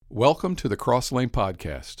Welcome to the Cross Lane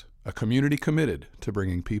Podcast, a community committed to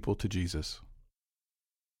bringing people to Jesus.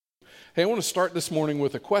 Hey, I want to start this morning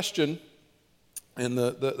with a question, and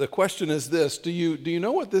the question is this: Do you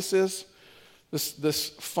know what this is? This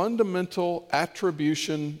fundamental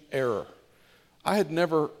attribution error. I had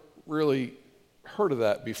never really heard of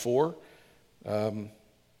that before.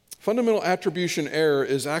 Fundamental attribution error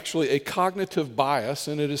is actually a cognitive bias,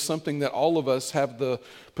 and it is something that all of us have the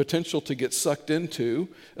potential to get sucked into,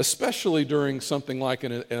 especially during something like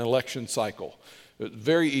an election cycle. It's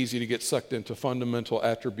very easy to get sucked into fundamental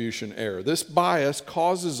attribution error. This bias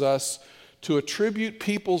causes us to attribute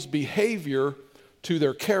people's behavior to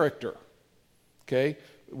their character. Okay?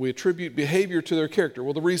 We attribute behavior to their character.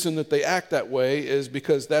 Well, the reason that they act that way is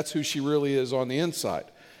because that's who she really is on the inside.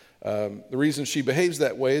 The reason she behaves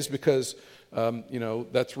that way is because,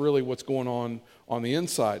 that's really what's going on the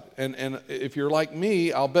inside. And if you're like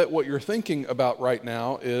me, I'll bet what you're thinking about right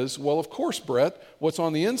now is, well, of course, Brett, what's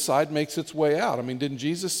on the inside makes its way out. I mean, didn't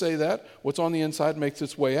Jesus say that? What's on the inside makes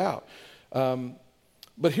its way out.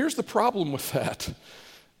 But here's the problem with that.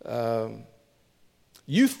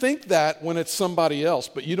 You think that when it's somebody else,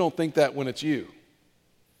 but you don't think that when it's you.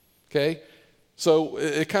 Okay? So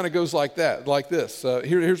it kind of goes like that, like this.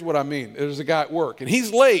 Here's what I mean. There's a guy at work, and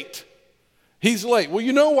he's late. He's late. Well,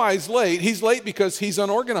 you know why he's late. He's late because he's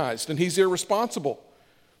unorganized, and he's irresponsible.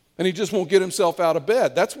 And he just won't get himself out of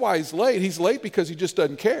bed. That's why he's late. He's late because he just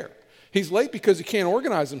doesn't care. He's late because he can't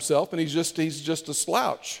organize himself, and he's just a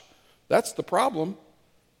slouch. That's the problem.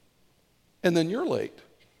 And then you're late.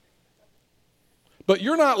 But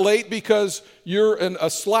you're not late because you're a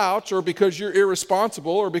slouch or because you're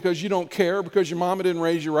irresponsible or because you don't care or because your mama didn't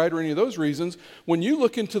raise you right or any of those reasons. When you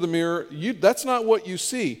look into the mirror, that's not what you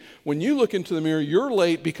see. When you look into the mirror, you're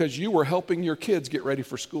late because you were helping your kids get ready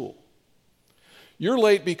for school. You're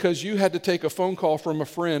late because you had to take a phone call from a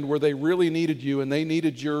friend where they really needed you and they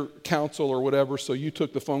needed your counsel or whatever, so you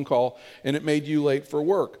took the phone call and it made you late for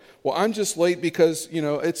work. Well, I'm just late because,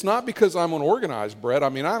 it's not because I'm unorganized, Brett. I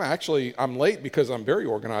mean, I'm late because I'm very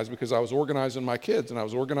organized, because I was organizing my kids and I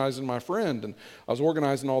was organizing my friend and I was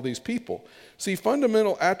organizing all these people. See,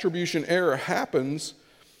 fundamental attribution error happens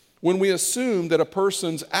when we assume that a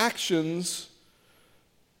person's actions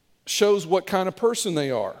shows what kind of person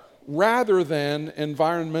they are, rather than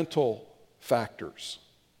environmental factors.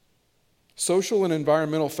 Social and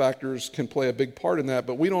environmental factors can play a big part in that,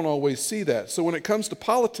 but we don't always see that. So when it comes to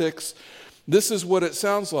politics, this is what it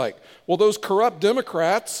sounds like. Well, those corrupt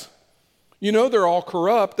Democrats, they're all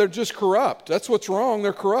corrupt. They're just corrupt. That's what's wrong.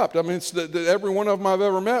 They're corrupt. I mean, every one of them I've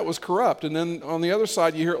ever met was corrupt. And then on the other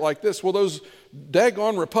side, you hear it like this. Well, those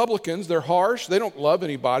daggone Republicans, they're harsh. They don't love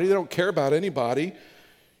anybody. They don't care about anybody.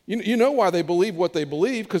 You know why they believe what they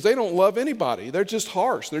believe, because they don't love anybody. They're just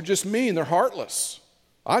harsh. They're just mean. They're heartless.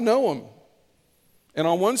 I know them. And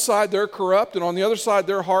on one side, they're corrupt, and on the other side,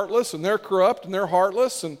 they're heartless, and they're corrupt, and they're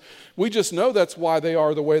heartless, and we just know that's why they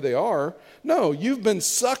are the way they are. No, you've been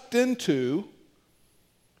sucked into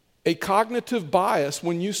a cognitive bias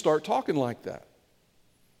when you start talking like that.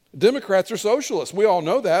 Democrats are socialists. We all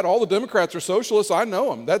know that. All the Democrats are socialists. I know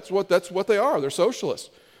them. That's what they are. They're socialists.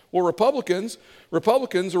 Well, Republicans are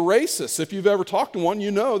racist. If you've ever talked to one,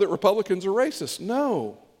 you know that Republicans are racist.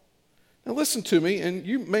 No. Now listen to me, and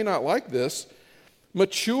you may not like this.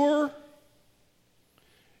 Mature,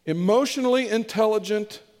 emotionally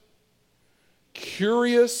intelligent,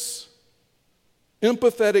 curious,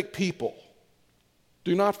 empathetic people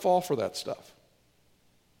do not fall for that stuff.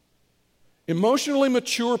 Emotionally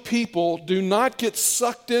mature people do not get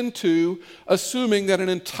sucked into assuming that an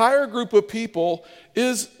entire group of people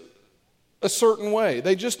is a certain way.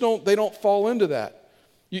 They don't fall into that.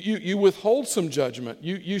 You withhold some judgment.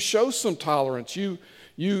 You show some tolerance. You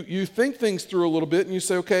think things through a little bit and you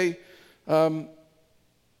say, okay,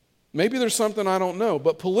 maybe there's something I don't know.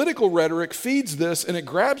 But political rhetoric feeds this, and it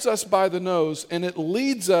grabs us by the nose, and it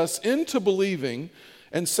leads us into believing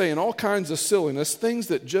and saying all kinds of silliness, things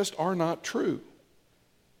that just are not true.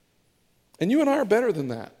 And you and I are better than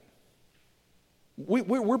that.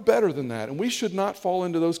 We're better than that, and we should not fall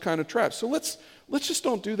into those kind of traps. So let's just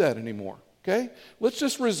don't do that anymore, okay? Let's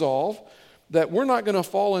just resolve that we're not going to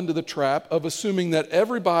fall into the trap of assuming that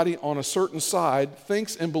everybody on a certain side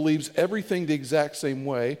thinks and believes everything the exact same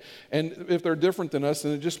way, and if they're different than us,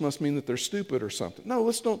 then it just must mean that they're stupid or something. No,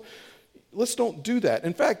 let's don't do that.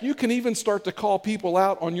 In fact, you can even start to call people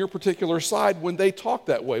out on your particular side when they talk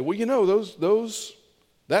that way. Well,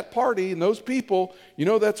 that party and those people,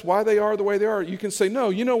 that's why they are the way they are. You can say,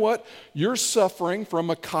 no, you know what? You're suffering from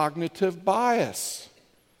a cognitive bias.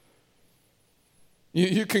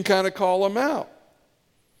 You can kind of call them out.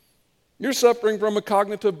 You're suffering from a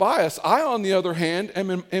cognitive bias. I, on the other hand,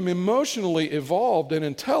 am emotionally evolved and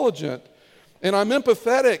intelligent, and I'm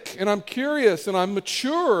empathetic, and I'm curious, and I'm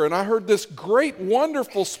mature, and I heard this great,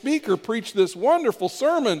 wonderful speaker preach this wonderful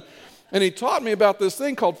sermon, and he taught me about this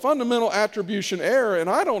thing called fundamental attribution error, and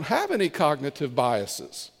I don't have any cognitive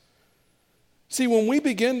biases. See, when we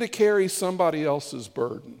begin to carry somebody else's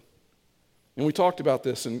burden, and we talked about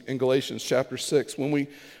this in Galatians chapter 6, when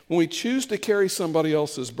we choose to carry somebody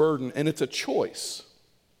else's burden, and it's a choice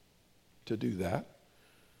to do that,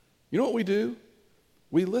 you know what we do?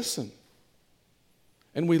 We listen,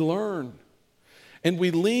 and we learn, and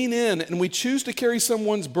we lean in, and we choose to carry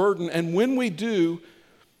someone's burden, and when we do,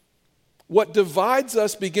 what divides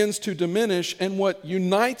us begins to diminish, and what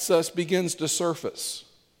unites us begins to surface.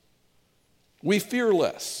 We fear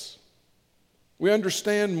less. We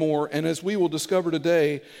understand more, and as we will discover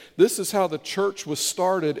today, this is how the church was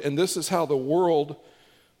started, and this is how the world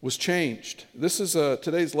was changed. This is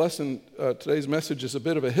today's lesson. Today's message is a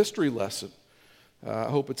bit of a history lesson. I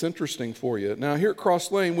hope it's interesting for you. Now, here at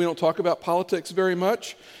Cross Lane, we don't talk about politics very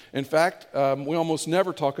much. In fact, we almost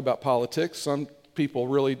never talk about politics. Some people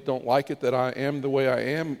really don't like it that I am the way I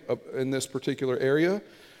am in this particular area.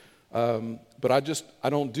 But I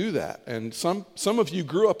don't do that. And some of you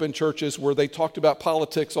grew up in churches where they talked about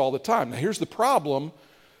politics all the time. Now, here's the problem.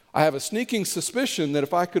 I have a sneaking suspicion that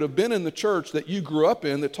if I could have been in the church that you grew up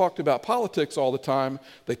in that talked about politics all the time,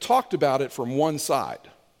 they talked about it from one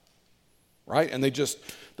side, right? And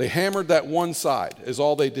they hammered that one side is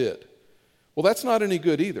all they did. Well, that's not any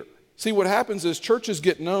good either. See, what happens is churches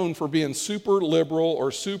get known for being super liberal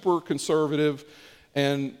or super conservative,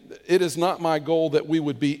 and it is not my goal that we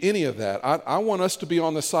would be any of that. I want us to be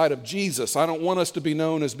on the side of Jesus. I don't want us to be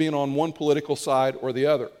known as being on one political side or the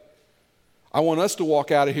other. I want us to walk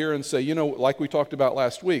out of here and say, you know, like we talked about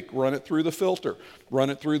last week, run it through the filter, run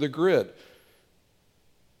it through the grid.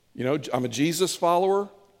 You know, I'm a Jesus follower.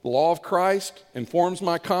 The law of Christ informs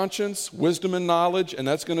my conscience, wisdom and knowledge, and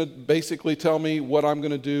that's going to basically tell me what I'm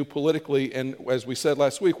going to do politically. And as we said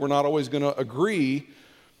last week, we're not always going to agree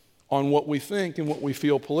on what we think and what we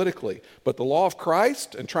feel politically. But the law of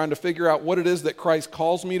Christ and trying to figure out what it is that Christ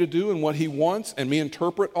calls me to do and what he wants, and me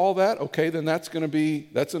interpret all that, okay, then that's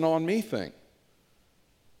an on me thing.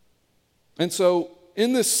 And so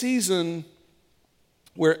in this season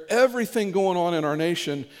where everything going on in our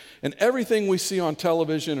nation and everything we see on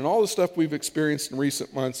television and all the stuff we've experienced in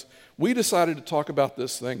recent months, we decided to talk about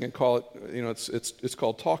this thing and call it, you know, it's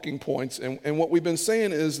called Talking Points. And what we've been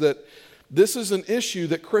saying is that this is an issue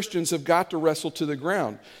that Christians have got to wrestle to the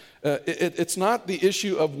ground. It's not the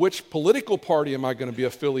issue of which political party am I going to be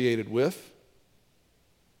affiliated with,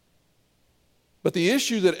 but the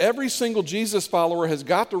issue that every single Jesus follower has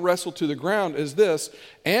got to wrestle to the ground is this: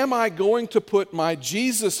 am I going to put my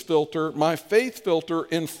Jesus filter, my faith filter,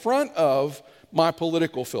 in front of my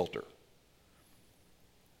political filter?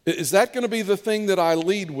 Is that going to be the thing that I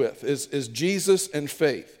lead with, is Jesus and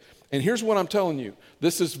faith? And here's what I'm telling you.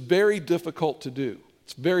 This is very difficult to do.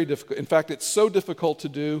 It's very difficult. In fact, it's so difficult to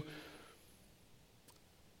do,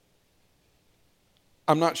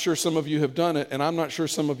 I'm not sure some of you have done it, and I'm not sure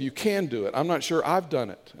some of you can do it. I'm not sure I've done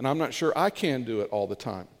it, and I'm not sure I can do it all the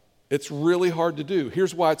time. It's really hard to do.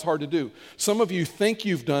 Here's why it's hard to do. Some of you think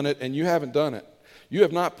you've done it, and you haven't done it. You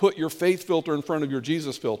have not put your faith filter in front of your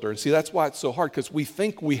Jesus filter. And see, that's why it's so hard, because we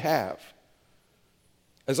think we have.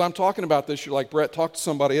 As I'm talking about this, you're like, Brett, talk to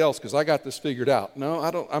somebody else because I got this figured out. No,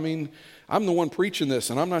 I don't. I mean, I'm the one preaching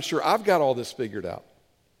this, and I'm not sure I've got all this figured out.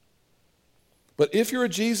 But if you're a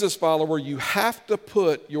Jesus follower, you have to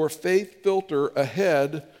put your faith filter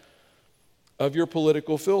ahead of your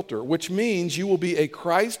political filter, which means you will be a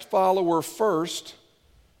Christ follower first,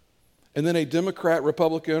 and then a Democrat,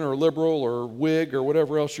 Republican, or liberal, or Whig, or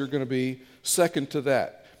whatever else you're going to be second to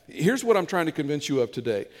that. Here's what I'm trying to convince you of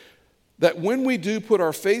today. That when we do put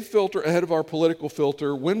our faith filter ahead of our political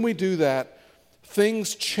filter, when we do that,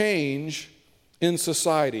 things change in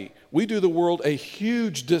society. We do the world a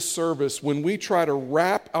huge disservice when we try to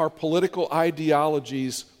wrap our political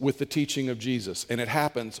ideologies with the teaching of Jesus, and it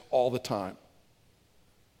happens all the time.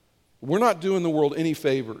 We're not doing the world any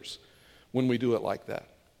favors when we do it like that.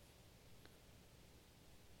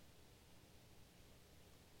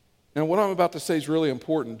 Now, what I'm about to say is really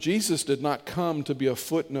important. Jesus did not come to be a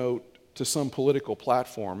footnote to some political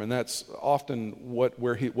platform, and that's often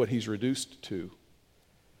what he's reduced to.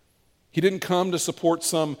 He didn't come to support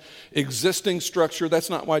some existing structure. That's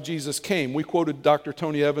not why Jesus came. We quoted Dr.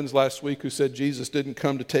 Tony Evans last week, who said Jesus didn't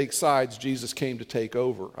come to take sides, Jesus came to take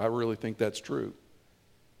over. I really think that's true.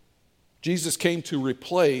 Jesus came to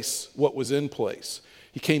replace what was in place.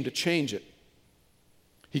 He came to change it.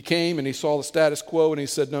 He came and he saw the status quo and he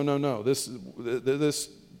said, no, this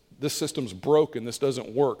system's broken. This doesn't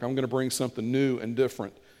work. I'm going to bring something new and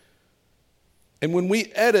different. And when we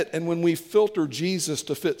edit and when we filter Jesus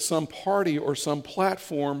to fit some party or some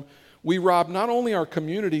platform, we rob not only our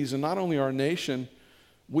communities and not only our nation,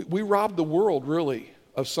 we rob the world, really,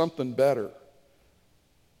 of something better.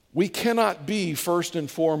 We cannot be, first and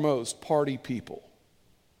foremost, party people.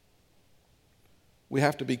 We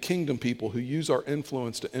have to be kingdom people who use our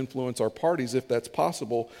influence to influence our parties, if that's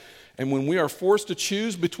possible. And when we are forced to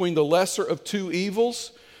choose between the lesser of two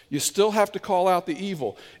evils, you still have to call out the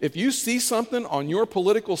evil. If you see something on your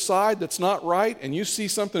political side that's not right, and you see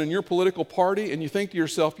something in your political party, and you think to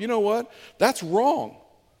yourself, you know what, that's wrong.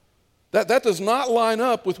 That does not line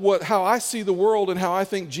up with how I see the world and how I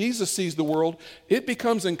think Jesus sees the world. It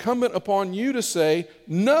becomes incumbent upon you to say,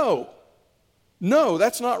 no,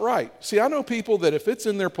 that's not right. See, I know people that if it's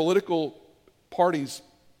in their political party's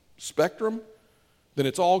spectrum, then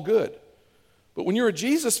it's all good. But when you're a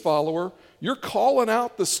Jesus follower, you're calling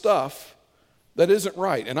out the stuff that isn't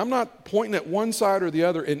right. And I'm not pointing at one side or the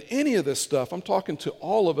other in any of this stuff. I'm talking to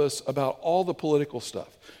all of us about all the political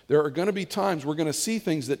stuff. There are going to be times we're going to see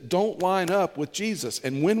things that don't line up with Jesus.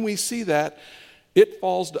 And when we see that, it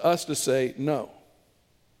falls to us to say, no,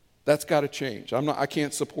 that's got to change. I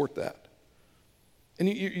can't support that. And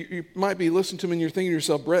you might be listening to me and you're thinking to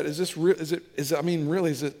yourself, Brett, is it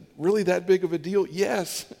really that big of a deal?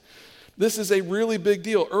 Yes. This is a really big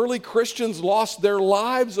deal. Early Christians lost their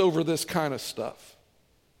lives over this kind of stuff.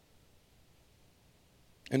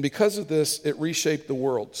 And because of this, it reshaped the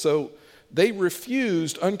world. So they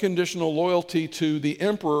refused unconditional loyalty to the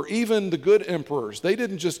emperor, even the good emperors. They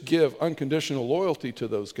didn't just give unconditional loyalty to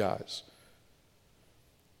those guys.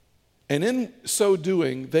 And in so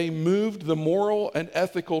doing, they moved the moral and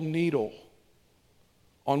ethical needle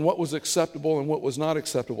on what was acceptable and what was not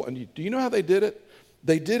acceptable. And do you know how they did it?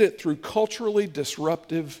 They did it through culturally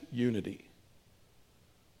disruptive unity.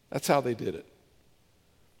 That's how they did it.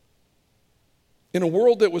 In a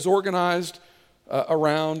world that was organized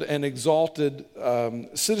around and exalted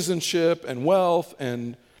citizenship and wealth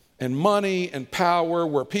and money and power,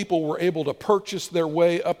 where people were able to purchase their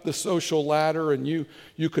way up the social ladder, and you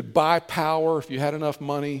could buy power if you had enough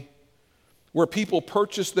money, where people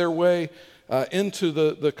purchased their way into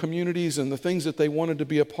the communities and the things that they wanted to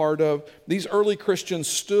be a part of. These early Christians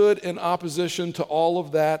stood in opposition to all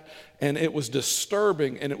of that, and it was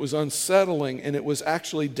disturbing, and it was unsettling, and it was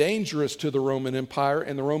actually dangerous to the Roman Empire,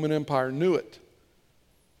 and the Roman Empire knew it.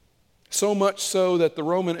 So much so that the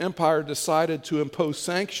Roman Empire decided to impose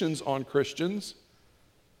sanctions on Christians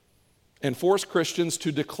and force Christians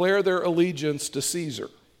to declare their allegiance to Caesar.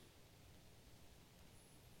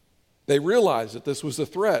 They realized that this was a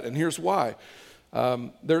threat, and here's why.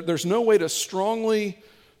 There's no way to state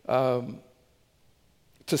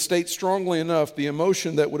strongly enough the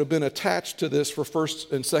emotion that would have been attached to this for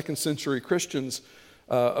first and second century Christians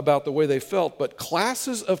about the way they felt. But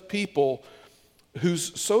classes of people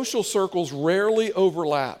whose social circles rarely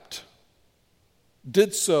overlapped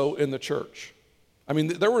did so in the church. I mean,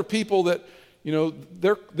 there were people that,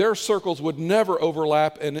 their circles would never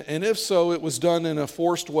overlap, and if so, it was done in a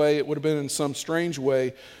forced way. It would have been in some strange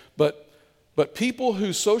way. But people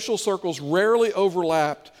whose social circles rarely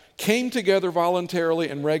overlapped came together voluntarily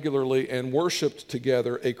and regularly and worshiped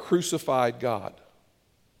together a crucified God.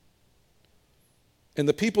 And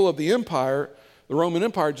the people of the empire, the Roman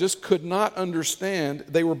Empire, just could not understand.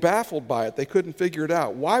 They were baffled by it. They couldn't figure it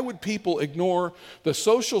out. Why would people ignore the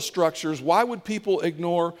social structures? Why would people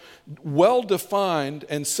ignore well-defined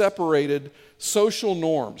and separated social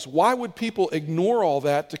norms? Why would people ignore all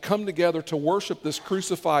that to come together to worship this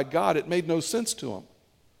crucified God? It made no sense to them.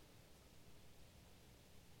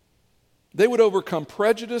 They would overcome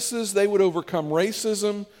prejudices. They would overcome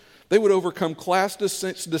racism. They would overcome class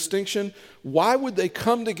distinction. Why would they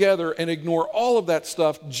come together and ignore all of that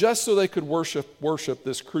stuff just so they could worship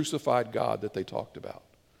this crucified God that they talked about?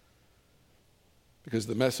 Because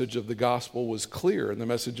the message of the gospel was clear, and the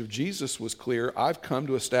message of Jesus was clear. I've come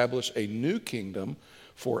to establish a new kingdom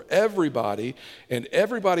for everybody, and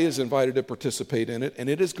everybody is invited to participate in it, and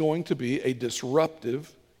it is going to be a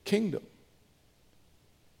disruptive kingdom.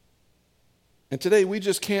 And today we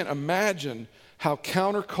just can't imagine how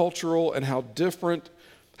countercultural and how different,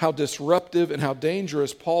 how disruptive and how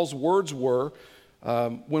dangerous Paul's words were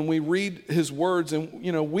when we read his words. And,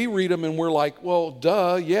 we read them and we're like, well,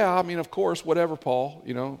 duh, yeah, of course, whatever, Paul,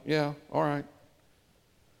 yeah, all right.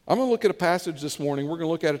 I'm going to look at a passage this morning. We're going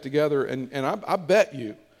to look at it together, and I bet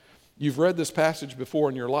you've read this passage before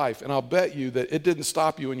in your life, and I'll bet you that it didn't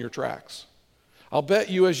stop you in your tracks. I'll bet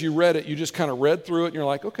you as you read it, you just kind of read through it and you're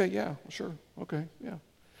like, okay, yeah, sure, okay, yeah.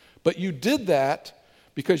 But you did that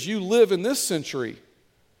because you live in this century.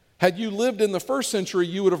 Had you lived in the first century,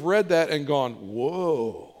 you would have read that and gone,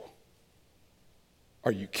 whoa,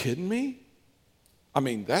 are you kidding me? I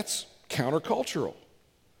mean, that's countercultural.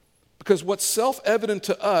 Because what's self-evident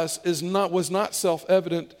to us was not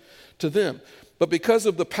self-evident to them. But because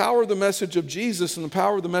of the power of the message of Jesus and the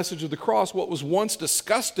power of the message of the cross, what was once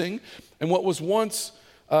disgusting and what was once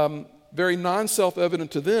very non-self-evident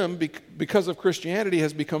to them because of Christianity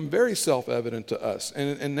has become very self-evident to us.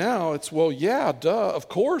 And now it's, well, yeah, duh, of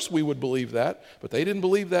course we would believe that, but they didn't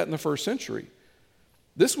believe that in the first century.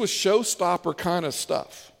 This was showstopper kind of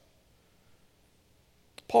stuff.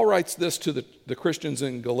 Paul writes this to the Christians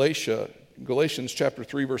in Galatians chapter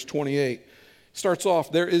 3, verse 28. Starts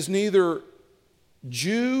off, there is neither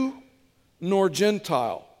Jew nor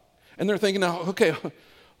Gentile. And they're thinking, now, okay,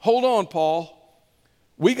 hold on, Paul.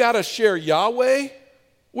 We got to share Yahweh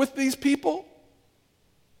with these people?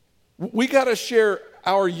 We got to share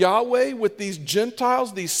our Yahweh with these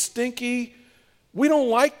Gentiles, these stinky, we don't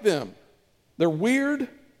like them. They're weird.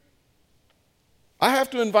 I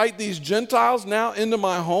have to invite these Gentiles now into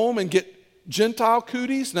my home and get Gentile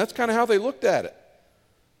cooties? And that's kind of how they looked at it.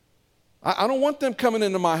 I don't want them coming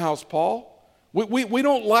into my house, Paul. We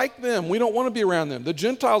don't like them. We don't want to be around them. The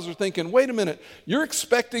Gentiles are thinking, wait a minute, you're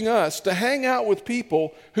expecting us to hang out with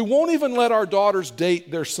people who won't even let our daughters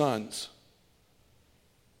date their sons.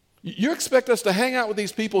 You expect us to hang out with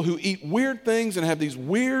these people who eat weird things and have these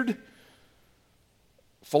weird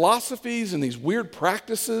philosophies and these weird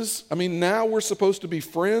practices. I mean, now we're supposed to be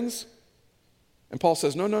friends. And Paul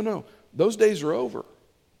says, no, those days are over.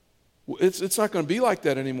 It's not going to be like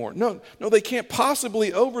that anymore. No, they can't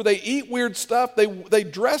possibly over. They eat weird stuff. They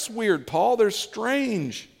dress weird, Paul. They're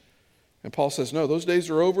strange. And Paul says, no, those days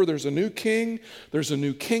are over. There's a new king. There's a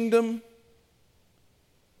new kingdom.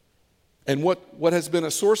 And what has been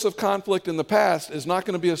a source of conflict in the past is not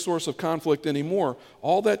going to be a source of conflict anymore.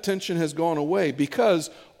 All that tension has gone away because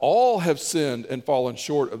all have sinned and fallen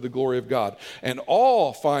short of the glory of God. And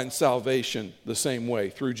all find salvation the same way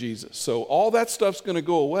through Jesus. So all that stuff's going to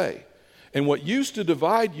go away. And what used to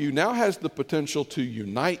divide you now has the potential to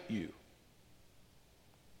unite you.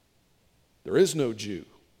 There is no Jew.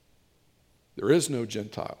 There is no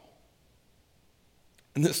Gentile.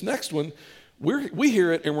 And this next one, we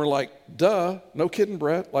hear it and we're like, duh, no kidding,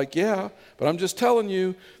 Brett. Like, yeah, but I'm just telling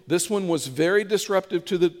you, this one was very disruptive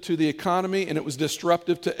to the economy, and it was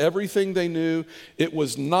disruptive to everything they knew. It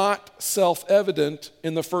was not self-evident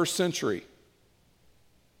in the first century.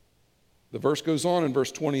 The verse goes on in verse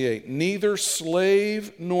 28, neither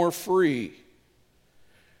slave nor free.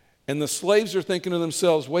 And the slaves are thinking to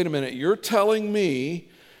themselves, wait a minute, you're telling me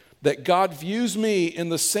that God views me in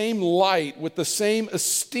the same light, with the same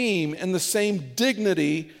esteem and the same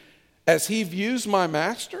dignity as he views my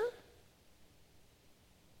master?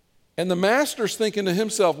 And the master's thinking to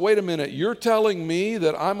himself, wait a minute, you're telling me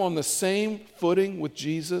that I'm on the same footing with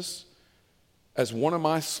Jesus as one of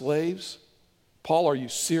my slaves? Paul, are you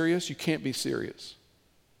serious? You can't be serious.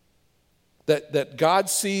 That God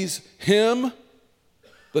sees him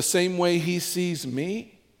the same way he sees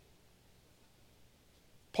me?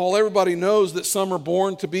 Paul, everybody knows that some are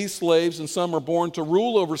born to be slaves and some are born to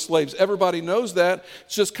rule over slaves. Everybody knows that.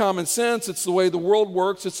 It's just common sense. It's the way the world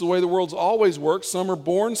works. It's the way the world's always worked. Some are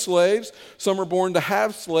born slaves. Some are born to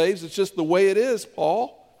have slaves. It's just the way it is,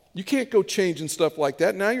 Paul. You can't go changing stuff like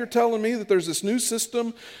that. Now you're telling me that there's this new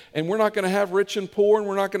system and we're not going to have rich and poor and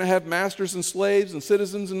we're not going to have masters and slaves and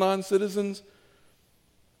citizens and non-citizens.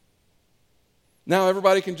 Now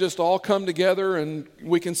everybody can just all come together and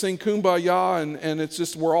we can sing Kumbaya and it's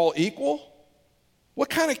just we're all equal? What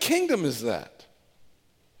kind of kingdom is that?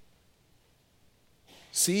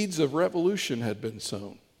 Seeds of revolution had been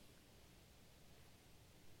sown.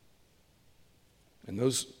 And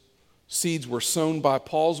those seeds were sown by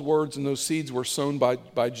Paul's words, and those seeds were sown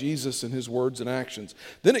by Jesus and his words and actions.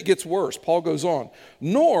 Then it gets worse. Paul goes on,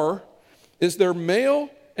 nor is there male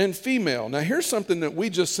and female. Now here's something that we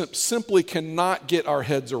just simply cannot get our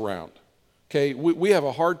heads around. Okay, we have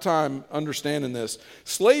a hard time understanding this.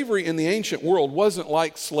 Slavery in the ancient world wasn't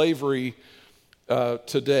like slavery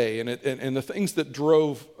today, and the things that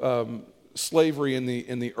drove slavery in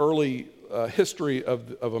the early history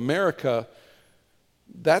of America,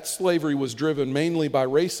 that slavery was driven mainly by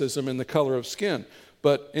racism and the color of skin.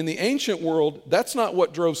 But in the ancient world, that's not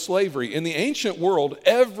what drove slavery. In the ancient world,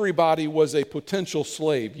 everybody was a potential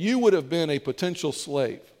slave. You would have been a potential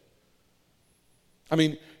slave. I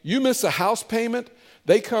mean, you miss a house payment,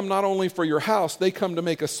 They come not only for your house, they come to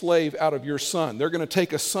make a slave out of your son. They're going to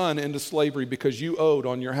take a son into slavery because you owed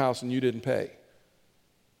on your house and you didn't pay.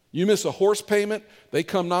 You miss a horse payment, they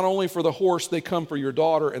come not only for the horse, they come for your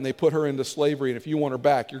daughter and they put her into slavery. And if you want her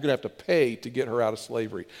back, you're going to have to pay to get her out of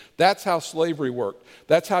slavery. That's how slavery worked.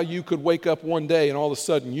 That's how you could wake up one day and all of a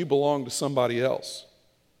sudden you belong to somebody else.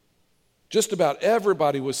 Just about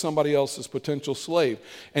everybody was somebody else's potential slave.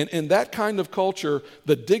 And in that kind of culture,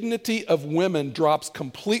 the dignity of women drops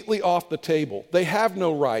completely off the table. They have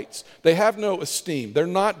no rights. They have no esteem. They're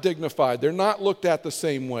not dignified. They're not looked at the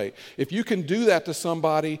same way. If you can do that to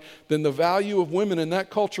somebody, then the value of women in that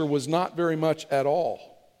culture was not very much at all.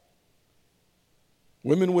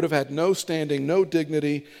 Women would have had no standing, no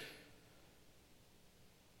dignity.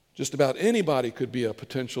 Just about anybody could be a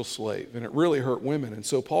potential slave, and it really hurt women. And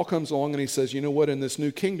so Paul comes along and he says, you know what, in this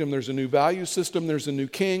new kingdom, there's a new value system, there's a new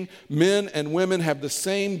king. Men and women have the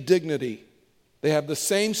same dignity. They have the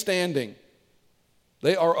same standing.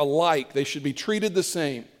 They are alike. They should be treated the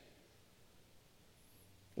same.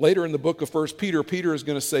 Later in the book of 1 Peter, Peter is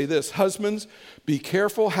going to say this, husbands, be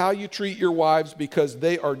careful how you treat your wives because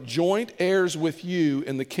they are joint heirs with you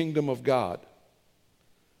in the kingdom of God.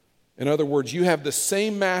 In other words, you have the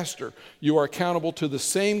same master. You are accountable to the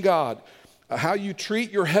same God. How you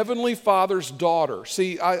treat your heavenly Father's daughter.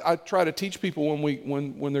 See, I try to teach people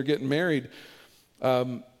when they're getting married.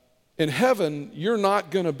 In heaven, you're not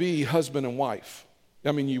going to be husband and wife.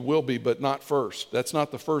 I mean, you will be, but not first. That's not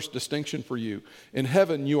the first distinction for you. In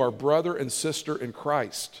heaven, you are brother and sister in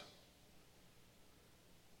Christ.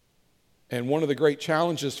 And one of the great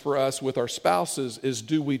challenges for us with our spouses is,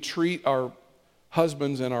 do we treat our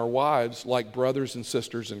husbands and our wives like brothers and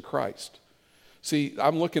sisters in Christ? See,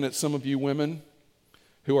 I'm looking at some of you women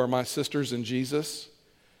who are my sisters in Jesus,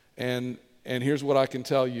 and here's what I can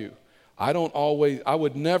tell you. I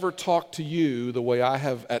would never talk to you the way I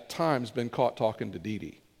have at times been caught talking to Dee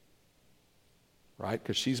Dee. Right?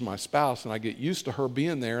 Because she's my spouse, and I get used to her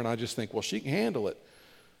being there, and I just think, well, she can handle it.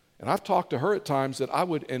 And I've talked to her at times that I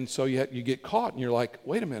would, and so you get caught, and you're like,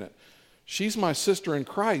 wait a minute. She's my sister in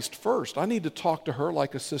Christ first. I need to talk to her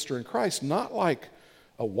like a sister in Christ, not like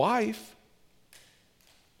a wife.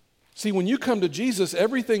 See, when you come to Jesus,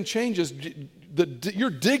 everything changes.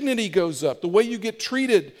 Your dignity goes up. The way you get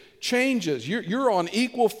treated changes. You're on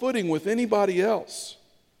equal footing with anybody else.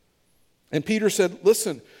 And Peter said,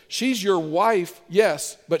 listen, she's your wife,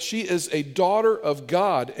 yes, but she is a daughter of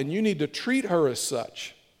God, and you need to treat her as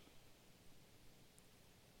such.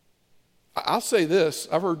 I'll say this.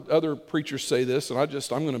 I've heard other preachers say this, and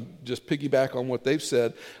I'm going to just piggyback on what they've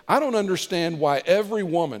said. I don't understand why every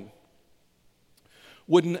woman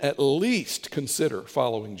wouldn't at least consider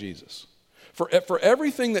following Jesus. For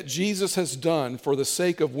everything that Jesus has done for the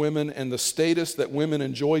sake of women and the status that women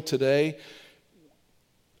enjoy today,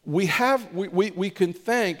 we can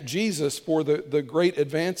thank Jesus for the great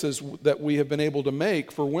advances that we have been able to make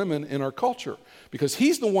for women in our culture, because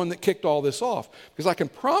he's the one that kicked all this off. Because I can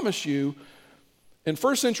promise you, in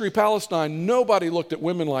first century Palestine, nobody looked at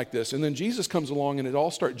women like this. And then Jesus comes along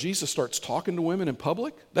and Jesus starts talking to women in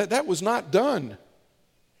public. That was not done.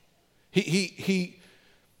 He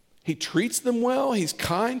treats them well. He's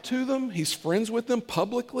kind to them. He's friends with them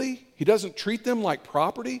publicly. He doesn't treat them like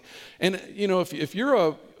property. And, you know, if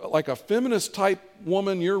you're like a feminist type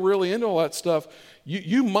woman, you're really into all that stuff,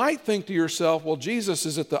 you might think to yourself, well, Jesus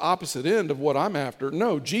is at the opposite end of what I'm after.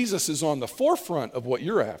 No, Jesus is on the forefront of what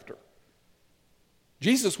you're after.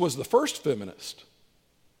 Jesus was the first feminist.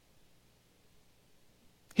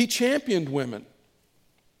 He championed women.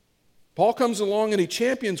 Paul comes along and he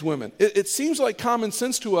champions women. It seems like common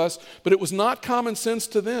sense to us, but it was not common sense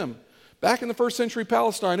to them. Back in the first century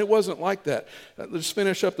Palestine, it wasn't like that. Let's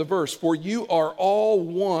finish up the verse. For you are all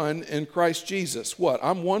one in Christ Jesus. What?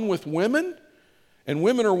 I'm one with women? And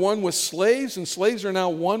women are one with slaves, and slaves are now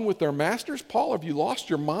one with their masters? Paul, have you lost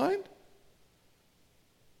your mind?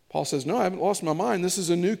 Paul says, no, I haven't lost my mind. This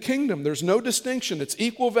is a new kingdom. There's no distinction. It's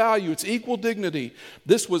equal value. It's equal dignity.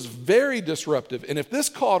 This was very disruptive. And if this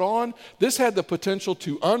caught on, this had the potential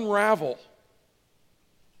to unravel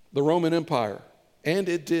the Roman Empire. And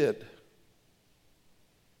it did.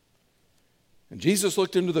 And Jesus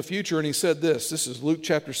looked into the future and he said this. This is Luke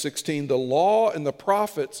chapter 16. The law and the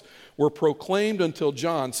prophets were proclaimed until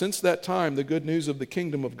John. Since that time, the good news of the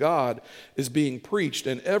kingdom of God is being preached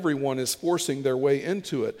and everyone is forcing their way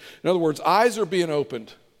into it. In other words, eyes are being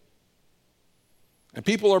opened. And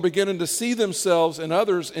people are beginning to see themselves and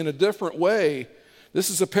others in a different way. This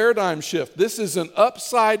is a paradigm shift. This is an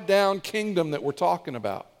upside down kingdom that we're talking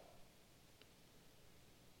about.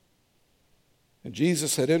 And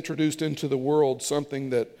Jesus had introduced into the world something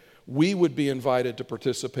that we would be invited to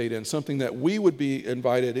participate in, something that we would be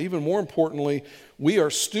invited. Even more importantly, we are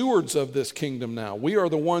stewards of this kingdom now. We are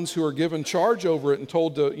the ones who are given charge over it and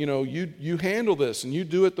told to, you handle this and you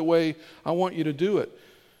do it the way I want you to do it.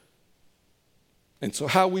 And so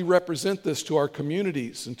how we represent this to our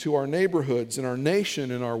communities and to our neighborhoods and our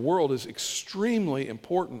nation and our world is extremely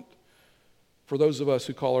important for those of us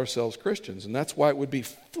who call ourselves Christians. And that's why it would be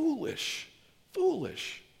foolish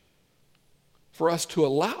for us to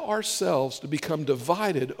allow ourselves to become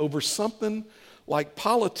divided over something like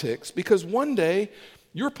politics, because one day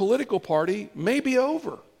your political party may be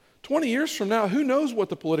over. 20 years from now, who knows what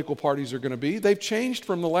the political parties are going to be? They've changed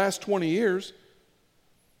from the last 20 years.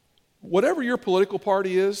 Whatever your political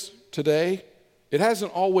party is today, it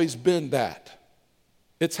hasn't always been that.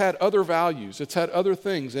 It's had other values, it's had other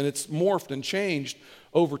things, and it's morphed and changed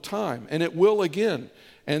over time, and it will again.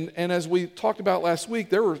 And as we talked about last week,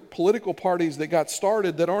 there were political parties that got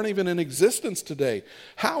started that aren't even in existence today.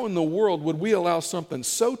 How in the world would we allow something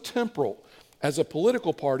so temporal as a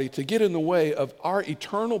political party to get in the way of our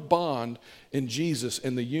eternal bond in Jesus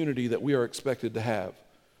and the unity that we are expected to have,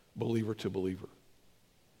 believer to believer?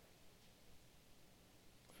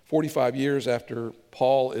 45 years after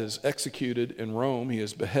Paul is executed in Rome, he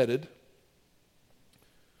is beheaded.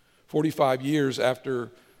 45 years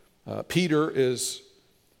after Peter is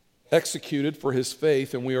executed for his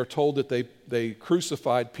faith, and we are told that they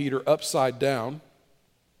crucified Peter upside down.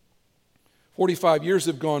 45 years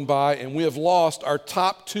have gone by, and we have lost our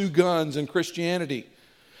top two guns in Christianity.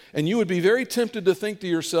 And you would be very tempted to think to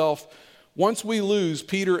yourself, once we lose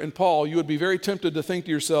Peter and Paul, you would be very tempted to think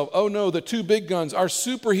to yourself, oh no, the two big guns, our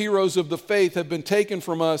superheroes of the faith have been taken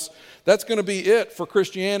from us. That's going to be it for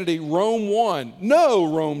Christianity. Rome won. No,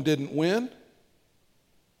 Rome didn't win.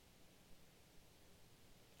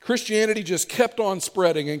 Christianity just kept on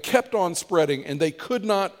spreading, and they could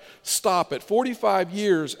not stop it. 45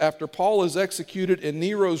 years after Paul is executed in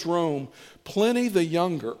Nero's Rome, Pliny the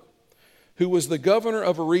Younger, who was the governor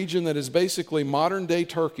of a region that is basically modern-day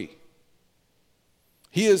Turkey,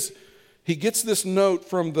 he gets this note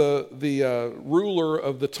from the ruler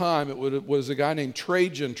of the time. It was a guy named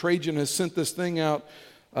Trajan. Trajan has sent this thing out,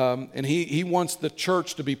 and he wants the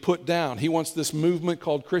church to be put down. He wants this movement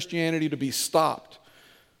called Christianity to be stopped.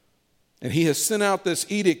 And he has sent out this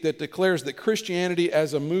edict that declares that Christianity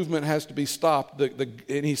as a movement has to be stopped.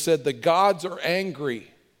 And he said, the gods are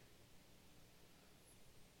angry.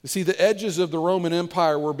 You see, the edges of the Roman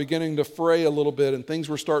Empire were beginning to fray a little bit, and things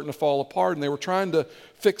were starting to fall apart, and they were trying to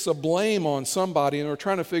fix a blame on somebody, and they were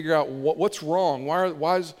trying to figure out what's wrong.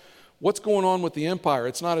 What's going on with the empire?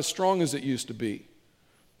 It's not as strong as it used to be.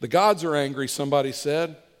 The gods are angry, somebody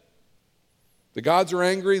said. The gods are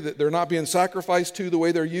angry that they're not being sacrificed to the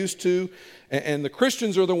way they're used to, and the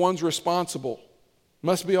Christians are the ones responsible.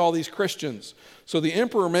 Must be all these Christians. So the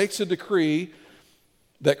emperor makes a decree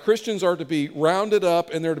that Christians are to be rounded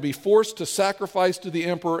up and they're to be forced to sacrifice to the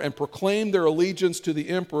emperor and proclaim their allegiance to the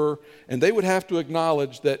emperor, and they would have to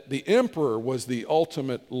acknowledge that the emperor was the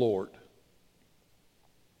ultimate Lord.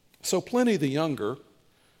 So Pliny the Younger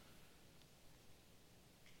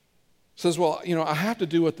says, well, I have to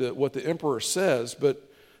do what the emperor says, but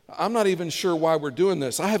I'm not even sure why we're doing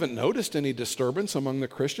this. I haven't noticed any disturbance among the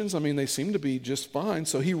Christians. I mean, they seem to be just fine.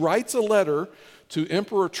 So he writes a letter to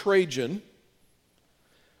Emperor Trajan,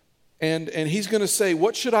 and he's going to say,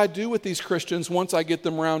 what should I do with these Christians once I get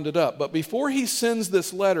them rounded up? But before he sends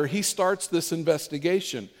this letter, he starts this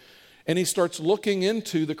investigation, and he starts looking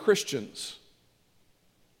into the Christians.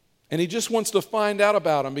 And he just wants to find out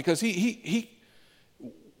about them, because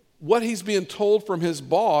what he's being told from his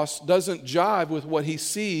boss doesn't jive with what he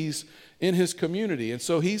sees in his community. And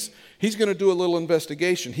so he's going to do a little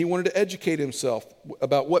investigation. He wanted to educate himself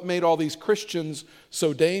about what made all these Christians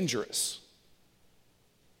so dangerous.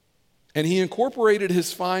 And he incorporated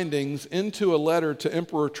his findings into a letter to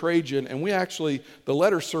Emperor Trajan, and the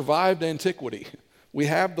letter survived antiquity. We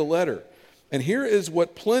have the letter. And here is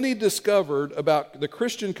what Pliny discovered about the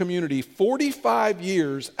Christian community 45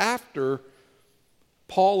 years after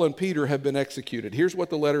Paul and Peter have been executed. Here's what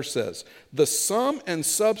the letter says. The sum and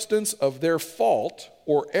substance of their fault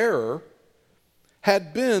or error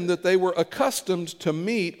had been that they were accustomed to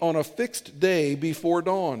meet on a fixed day before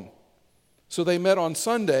dawn. So they met on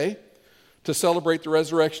Sunday to celebrate the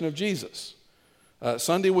resurrection of Jesus.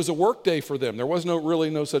 Sunday was a work day for them. There was really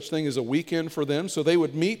no such thing as a weekend for them. So they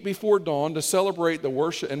would meet before dawn to celebrate the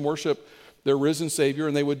worship their risen Savior,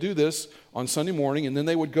 and they would do this on Sunday morning, and then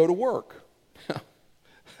they would go to work.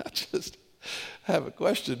 I just have a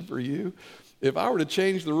question for you. If I were to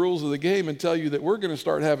change the rules of the game and tell you that we're going to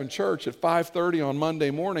start having church at 5:30 on Monday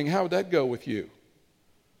morning, how would that go with you?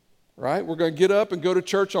 right? We're going to get up and go to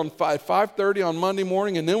church on 5:30 on Monday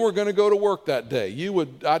morning, and then we're going to go to work that day.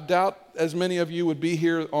 I doubt as many of you would be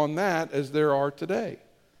here on that as there are today.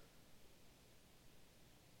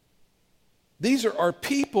 These are our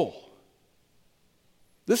people.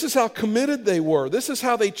 This is how committed they were. This is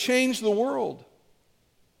how they changed the world.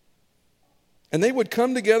 And they would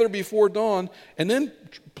come together before dawn, and then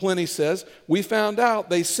Pliny says, we found out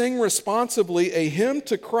they sing responsibly a hymn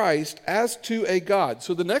to Christ as to a God.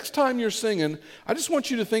 So the next time you're singing, I just want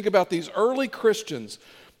you to think about these early Christians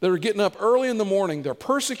that are getting up early in the morning. They're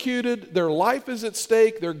persecuted. Their life is at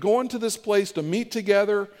stake. They're going to this place to meet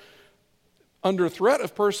together under threat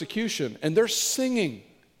of persecution, and they're singing.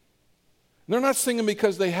 They're not singing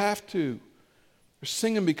because they have to. They're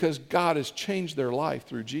singing because God has changed their life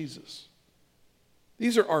through Jesus.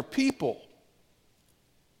 These are our people.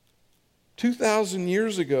 2,000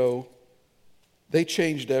 years ago, they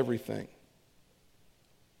changed everything.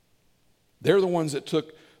 They're the ones that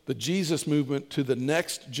took the Jesus movement to the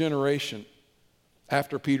next generation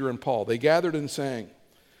after Peter and Paul. They gathered and sang.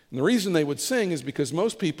 And the reason they would sing is because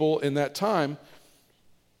most people in that time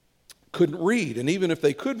couldn't read. And even if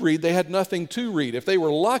they could read, they had nothing to read. If they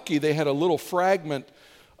were lucky, they had a little fragment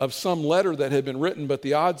of some letter that had been written, but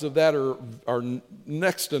the odds of that are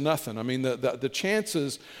next to nothing. I mean, the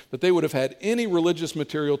chances that they would have had any religious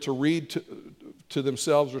material to read to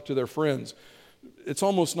themselves or to their friends, it's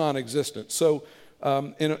almost non-existent. So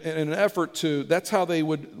in an effort to, that's how they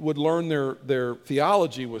would learn their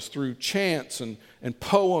theology, was through chants and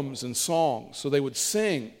poems and songs. So they would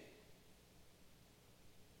sing.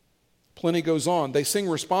 Pliny goes on, they sing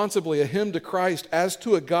responsibly a hymn to Christ as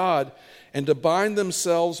to a God, and to bind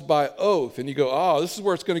themselves by oath. And you go, oh, this is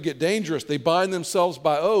where it's going to get dangerous. They bind themselves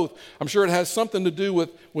by oath. I'm sure it has something to do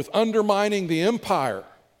with undermining the empire.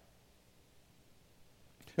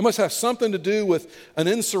 It must have something to do with an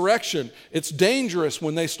insurrection. It's dangerous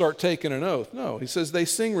when they start taking an oath. No, he says they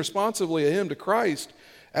sing responsibly a hymn to Christ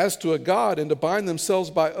as to a God, and to bind themselves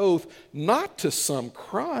by oath, not to some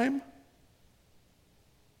crime,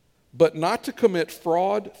 but not to commit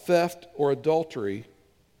fraud, theft, or adultery,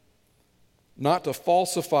 not to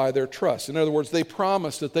falsify their trust. In other words, they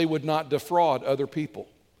promised that they would not defraud other people.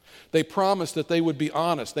 They promised that they would be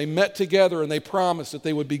honest. They met together and they promised that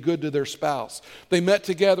they would be good to their spouse. They met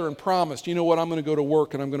together and promised, you know what, I'm going to go to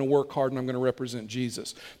work and I'm going to work hard and I'm going to represent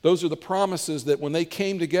Jesus. Those are the promises that when they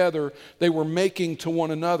came together, they were making to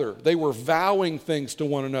one another. They were vowing things to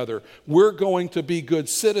one another. We're going to be good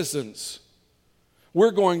citizens.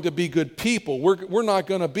 We're going to be good people. We're not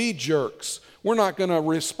going to be jerks. We're not going to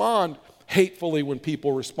respond hatefully when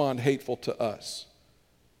people respond hateful to us.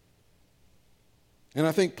 And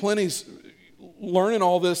I think Pliny's learning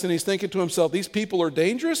all this, and he's thinking to himself, these people are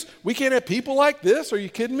dangerous? We can't have people like this? Are you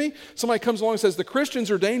kidding me? Somebody comes along and says, the Christians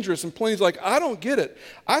are dangerous, and Pliny's like, I don't get it.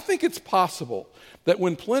 I think it's possible that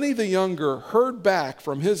when Pliny the Younger heard back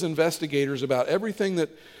from his investigators about everything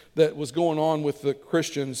that was going on with the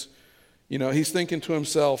Christians, you know, he's thinking to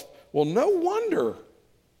himself, well, no wonder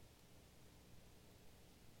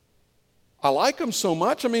I like them so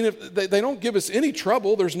much. I mean, if they don't give us any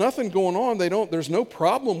trouble. There's nothing going on. There's no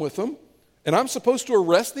problem with them. And I'm supposed to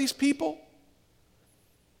arrest these people?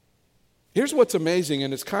 Here's what's amazing,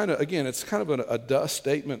 and it's kind of a dust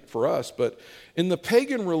statement for us, but in the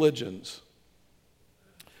pagan religions,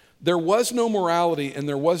 there was no morality and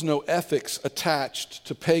there was no ethics attached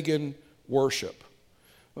to pagan worship.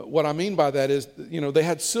 What I mean by that is, you know, they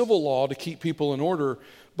had civil law to keep people in order,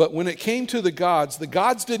 but when it came to the gods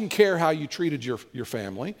didn't care how you treated your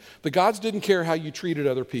family. The gods didn't care how you treated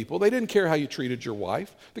other people. They didn't care how you treated your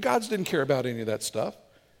wife. The gods didn't care about any of that stuff.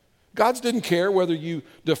 Gods didn't care whether you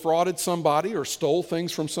defrauded somebody or stole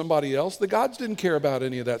things from somebody else. The gods didn't care about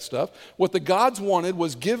any of that stuff. What the gods wanted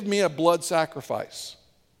was, give me a blood sacrifice.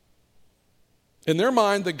 In their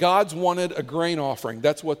mind, the gods wanted a grain offering.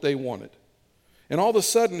 That's what they wanted. And all of a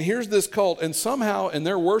sudden, here's this cult, and somehow in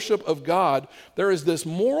their worship of God, there is this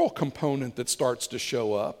moral component that starts to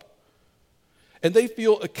show up. And they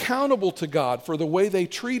feel accountable to God for the way they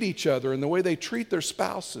treat each other and the way they treat their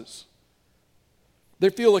spouses. They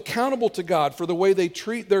feel accountable to God for the way they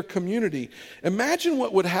treat their community. Imagine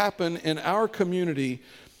what would happen in our community,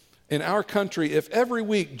 in our country, if every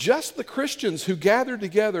week just the Christians who gathered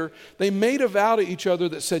together, they made a vow to each other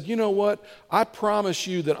that said, you know what, I promise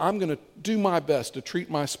you that I'm going to do my best to treat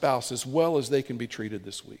my spouse as well as they can be treated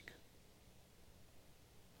this week.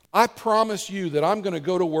 I promise you that I'm going to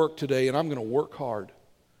go to work today and I'm going to work hard.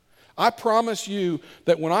 I promise you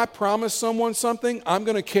that when I promise someone something, I'm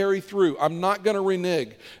going to carry through. I'm not going to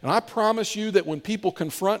renege. And I promise you that when people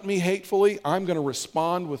confront me hatefully, I'm going to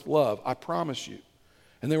respond with love. I promise you.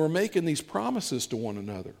 And they were making these promises to one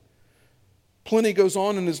another. Pliny goes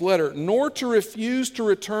on in his letter, nor to refuse to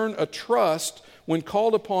return a trust when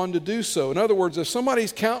called upon to do so. In other words, if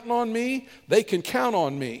somebody's counting on me, they can count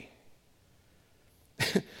on me.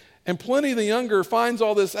 And Pliny the Younger finds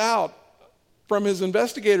all this out from his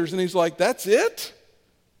investigators, and he's like, that's it?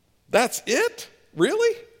 That's it?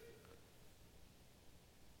 Really?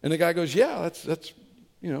 And the guy goes, yeah, that's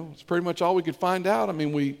it's pretty much all we could find out. I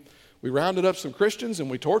mean, we rounded up some Christians and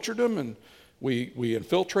we tortured them, and we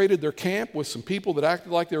infiltrated their camp with some people that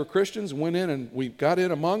acted like they were Christians, and went in and we got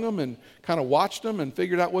in among them and kind of watched them and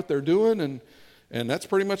figured out what they're doing, and that's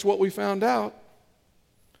pretty much what we found out.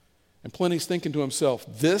 And Pliny's thinking to himself,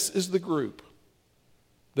 this is the group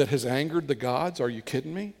that has angered the gods? Are you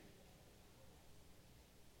kidding me?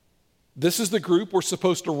 This is the group we're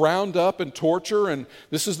supposed to round up and torture, and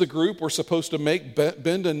this is the group we're supposed to make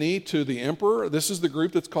bend a knee to the emperor. This is the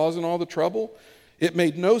group that's causing all the trouble. It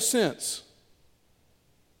made no sense.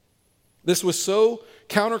 This was so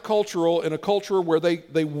countercultural in a culture where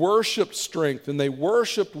they worshiped strength and they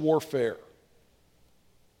worshiped warfare.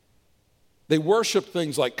 They worshiped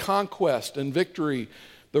things like conquest and victory.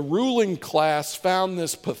 The ruling class found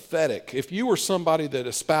this pathetic. If you were somebody that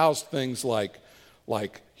espoused things like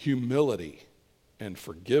humility and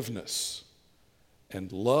forgiveness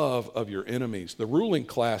and love of your enemies, the ruling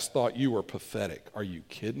class thought you were pathetic. Are you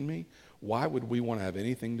kidding me? Why would we want to have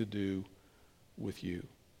anything to do with you?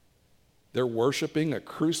 They're worshiping a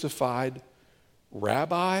crucified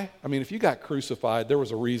rabbi. I mean, if you got crucified, there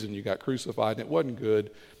was a reason you got crucified, and it wasn't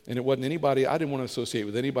good, and it wasn't anybody. I didn't want to associate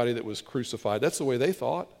with anybody that was crucified. That's the way they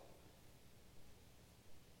thought.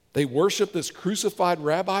 They worship this crucified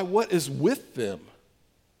rabbi. What is with them?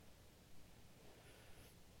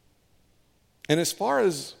 And as far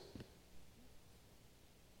as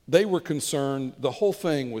they were concerned, the whole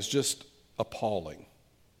thing was just appalling.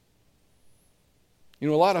 You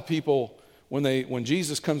know, a lot of people, when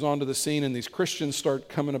Jesus comes onto the scene and these Christians start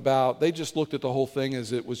coming about, they just looked at the whole thing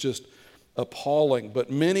as it was just appalling. But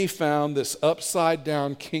many found this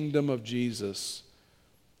upside-down kingdom of Jesus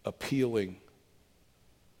appealing.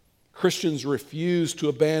 Christians refused to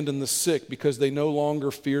abandon the sick because they no longer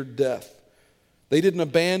feared death. They didn't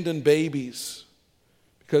abandon babies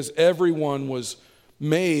because everyone was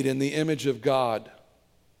made in the image of God.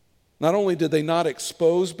 Not only did they not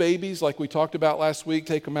expose babies like we talked about last week,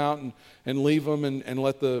 take them out and leave them and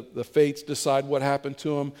let the fates decide what happened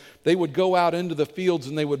to them, they would go out into the fields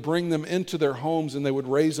and they would bring them into their homes and they would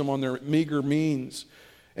raise them on their meager means.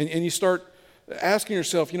 And you start asking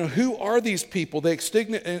yourself, who are these people? They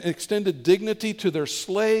extended dignity to their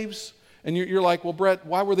slaves. And you're like, well, Brett,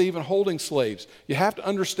 why were they even holding slaves? You have to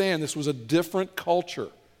understand this was a different culture.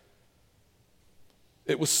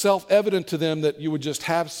 It was self-evident to them that you would just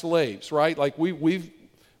have slaves, right? Like we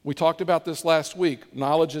talked about this last week.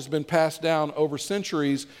 Knowledge has been passed down over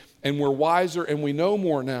centuries, and we're wiser and we know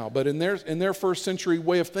more now. But in their first century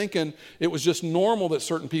way of thinking, it was just normal that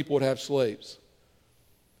certain people would have slaves.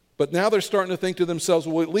 But now they're starting to think to themselves,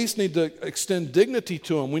 well, we at least need to extend dignity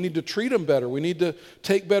to them. We need to treat them better. We need to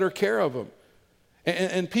take better care of them.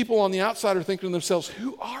 And people on the outside are thinking to themselves,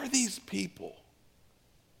 who are these people?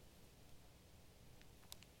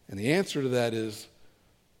 And the answer to that is,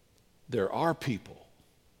 there are people.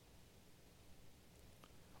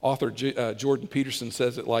 Author Jordan Peterson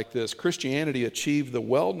says it like this: Christianity achieved the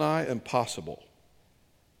well-nigh impossible.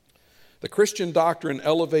 The Christian doctrine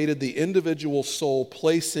elevated the individual soul,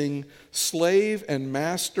 placing slave and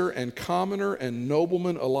master and commoner and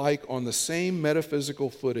nobleman alike on the same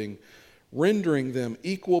metaphysical footing, rendering them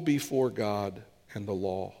equal before God and the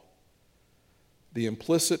law. The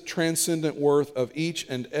implicit transcendent worth of each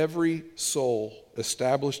and every soul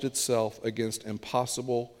established itself against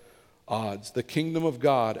impossible odds. The kingdom of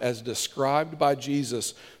God, as described by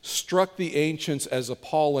Jesus, struck the ancients as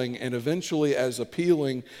appalling and eventually as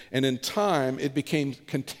appealing, and in time it became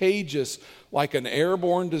contagious like an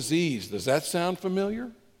airborne disease. Does that sound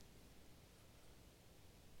familiar?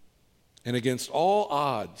 And against all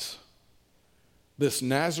odds, this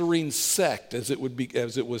Nazarene sect, as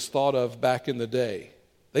it was thought of back in the day,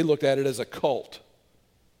 they looked at it as a cult.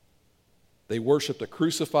 They worshiped a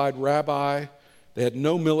crucified rabbi. They had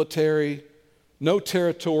no military, no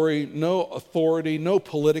territory, no authority, no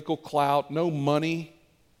political clout, no money.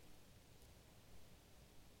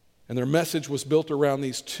 And their message was built around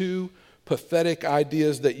these two pathetic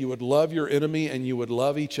ideas that you would love your enemy and you would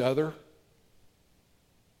love each other.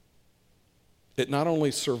 It not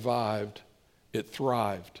only survived, it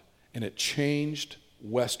thrived, and it changed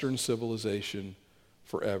Western civilization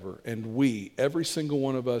forever. And we, every single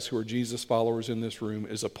one of us who are Jesus followers in this room,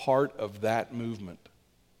 is a part of that movement.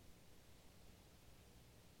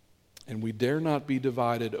 And we dare not be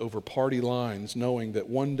divided over party lines, knowing that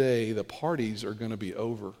one day the parties are going to be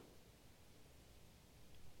over.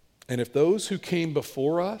 And if those who came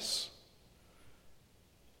before us,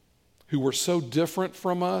 who were so different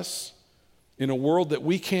from us, in a world that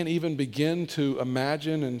we can't even begin to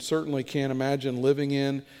imagine and certainly can't imagine living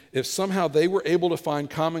in, if somehow they were able to find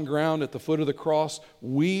common ground at the foot of the cross,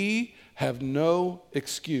 we have no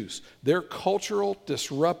excuse. Their cultural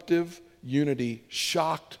disruptive unity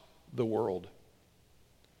shocked the world.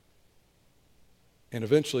 And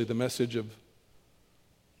eventually the message of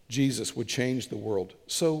Jesus would change the world.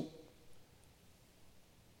 So,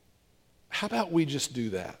 how about we just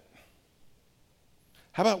do that?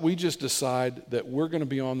 How about we just decide that we're going to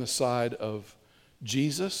be on the side of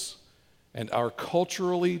Jesus and our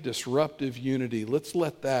culturally disruptive unity? Let's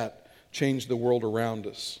let that change the world around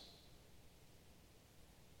us.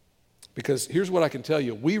 Because here's what I can tell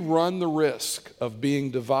you. We run the risk of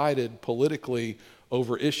being divided politically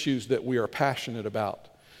over issues that we are passionate about.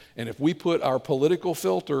 And if we put our political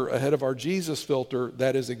filter ahead of our Jesus filter,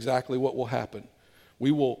 that is exactly what will happen.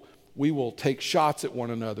 We will take shots at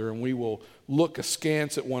one another, and we will look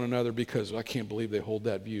askance at one another because I can't believe they hold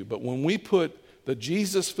that view. But when we put the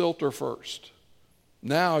Jesus filter first,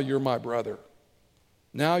 now you're my brother.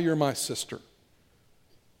 Now you're my sister.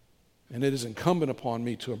 And it is incumbent upon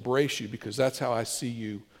me to embrace you because that's how I see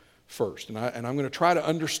you first. And I'm going to try to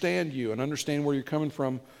understand you and understand where you're coming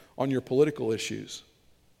from on your political issues.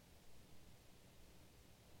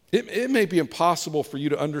 It may be impossible for you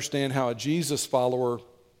to understand how a Jesus follower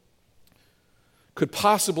could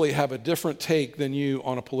possibly have a different take than you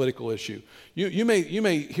on a political issue. You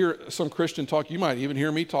may hear some Christian talk. You might even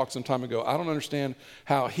hear me talk some time ago. I don't understand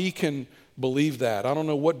how he can believe that. I don't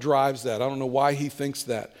know what drives that. I don't know why he thinks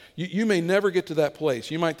that. You may never get to that place.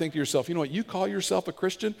 You might think to yourself, you know what, you call yourself a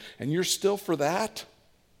Christian and you're still for that?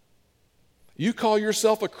 You call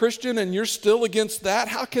yourself a Christian and you're still against that?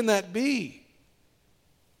 How can that be?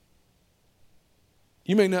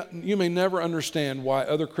 You may never understand why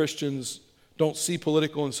other Christians don't see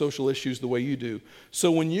political and social issues the way you do.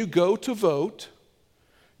 So when you go to vote,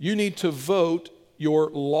 you need to vote your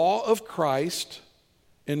law of Christ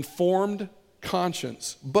informed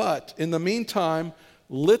conscience. But in the meantime,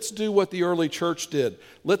 let's do what the early church did.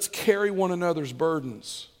 Let's carry one another's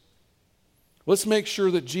burdens. Let's make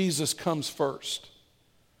sure that Jesus comes first.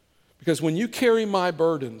 Because when you carry my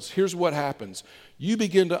burdens, here's what happens. You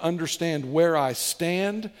begin to understand where I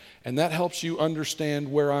stand, and that helps you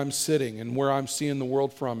understand where I'm sitting and where I'm seeing the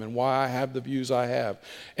world from and why I have the views I have.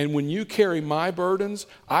 And when you carry my burdens,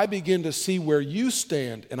 I begin to see where you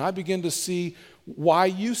stand, and I begin to see why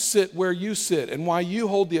you sit where you sit and why you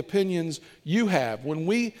hold the opinions you have. When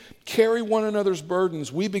we carry one another's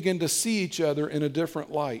burdens, we begin to see each other in a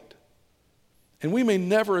different light. And we may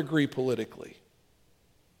never agree politically,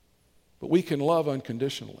 but we can love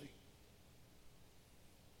unconditionally.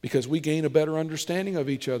 Because we gain a better understanding of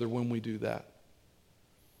each other when we do that.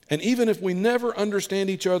 And even if we never understand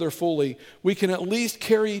each other fully, we can at least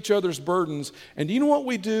carry each other's burdens. And do you know what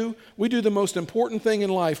we do? We do the most important thing in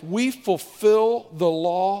life. We fulfill the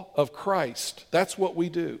law of Christ. That's what we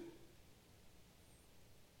do.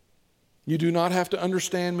 You do not have to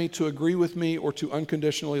understand me to agree with me or to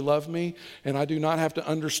unconditionally love me, and I do not have to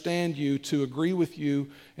understand you to agree with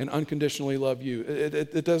you and unconditionally love you.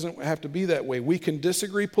 It doesn't have to be that way. We can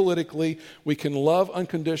disagree politically, we can love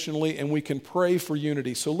unconditionally, and we can pray for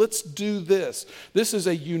unity. So let's do this. This is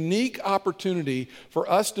a unique opportunity for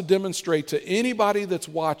us to demonstrate to anybody that's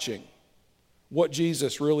watching what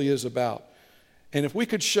Jesus really is about. And if we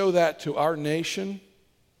could show that to our nation,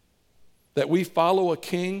 that we follow a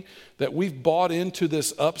king, that we've bought into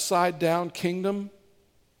this upside down kingdom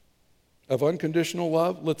of unconditional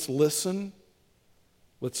love. Let's listen.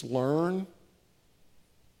 Let's learn.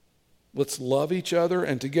 Let's love each other.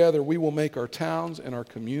 And together we will make our towns and our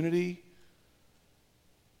community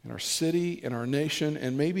and our city and our nation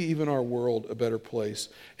and maybe even our world a better place.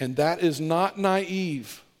 And that is not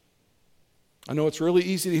naive. I know it's really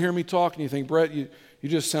easy to hear me talk and you think, Brett, you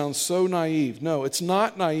just sound so naive. No, it's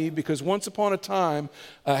not naive because once upon a time,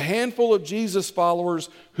 a handful of Jesus followers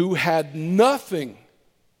who had nothing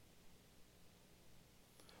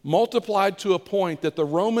multiplied to a point that the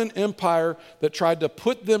Roman Empire that tried to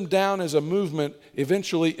put them down as a movement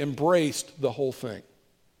eventually embraced the whole thing.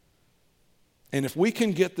 And if we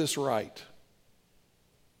can get this right,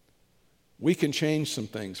 we can change some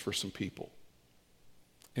things for some people.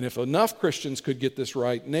 And if enough Christians could get this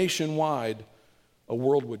right nationwide, a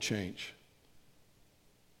world would change.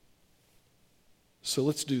 So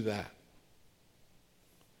let's do that.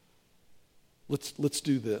 Let's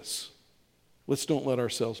do this. let's don't let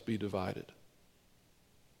ourselves be divided.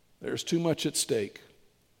 There's too much at stake,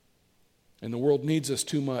 and the world needs us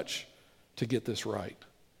too much to get this right.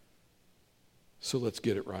 So let's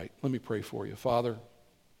get it right. Let me pray for you. Father,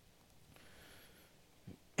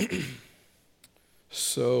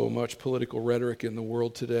 so much political rhetoric in the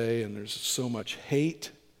world today, and there's so much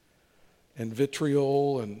hate and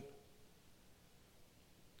vitriol, and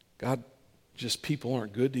God, just people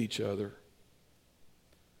aren't good to each other.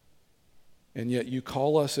 And yet you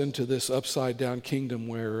call us into this upside-down kingdom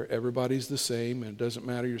where everybody's the same, and it doesn't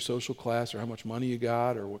matter your social class or how much money you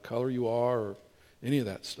got or what color you are or any of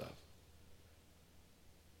that stuff.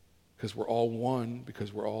 Because we're all one,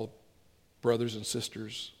 because we're all brothers and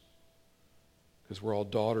sisters, because we're all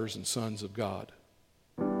daughters and sons of God.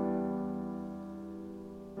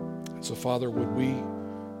 And so, Father, would we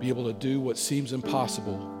be able to do what seems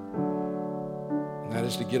impossible, and that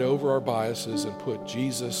is to get over our biases and put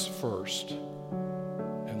Jesus first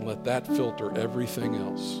and let that filter everything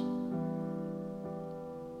else.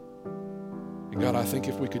 And God, I think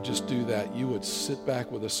if we could just do that, you would sit back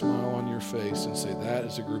with a smile on your face and say, that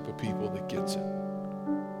is a group of people that gets it.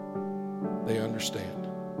 They understand.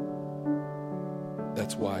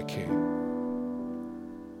 That's why I came.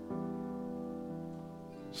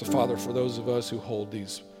 So, Father, for those of us who hold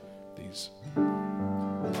these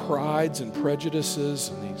prides and prejudices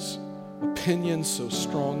and these opinions so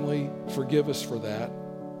strongly, forgive us for that.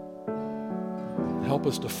 Help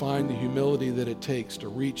us to find the humility that it takes to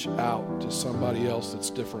reach out to somebody else that's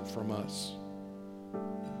different from us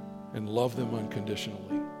and love them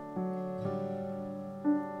unconditionally.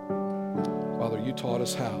 Father, you taught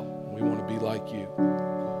us how, and we want to be like you.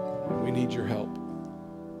 And we need your help.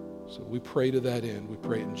 So we pray to that end. We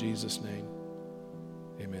pray it in Jesus' name.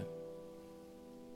 Amen.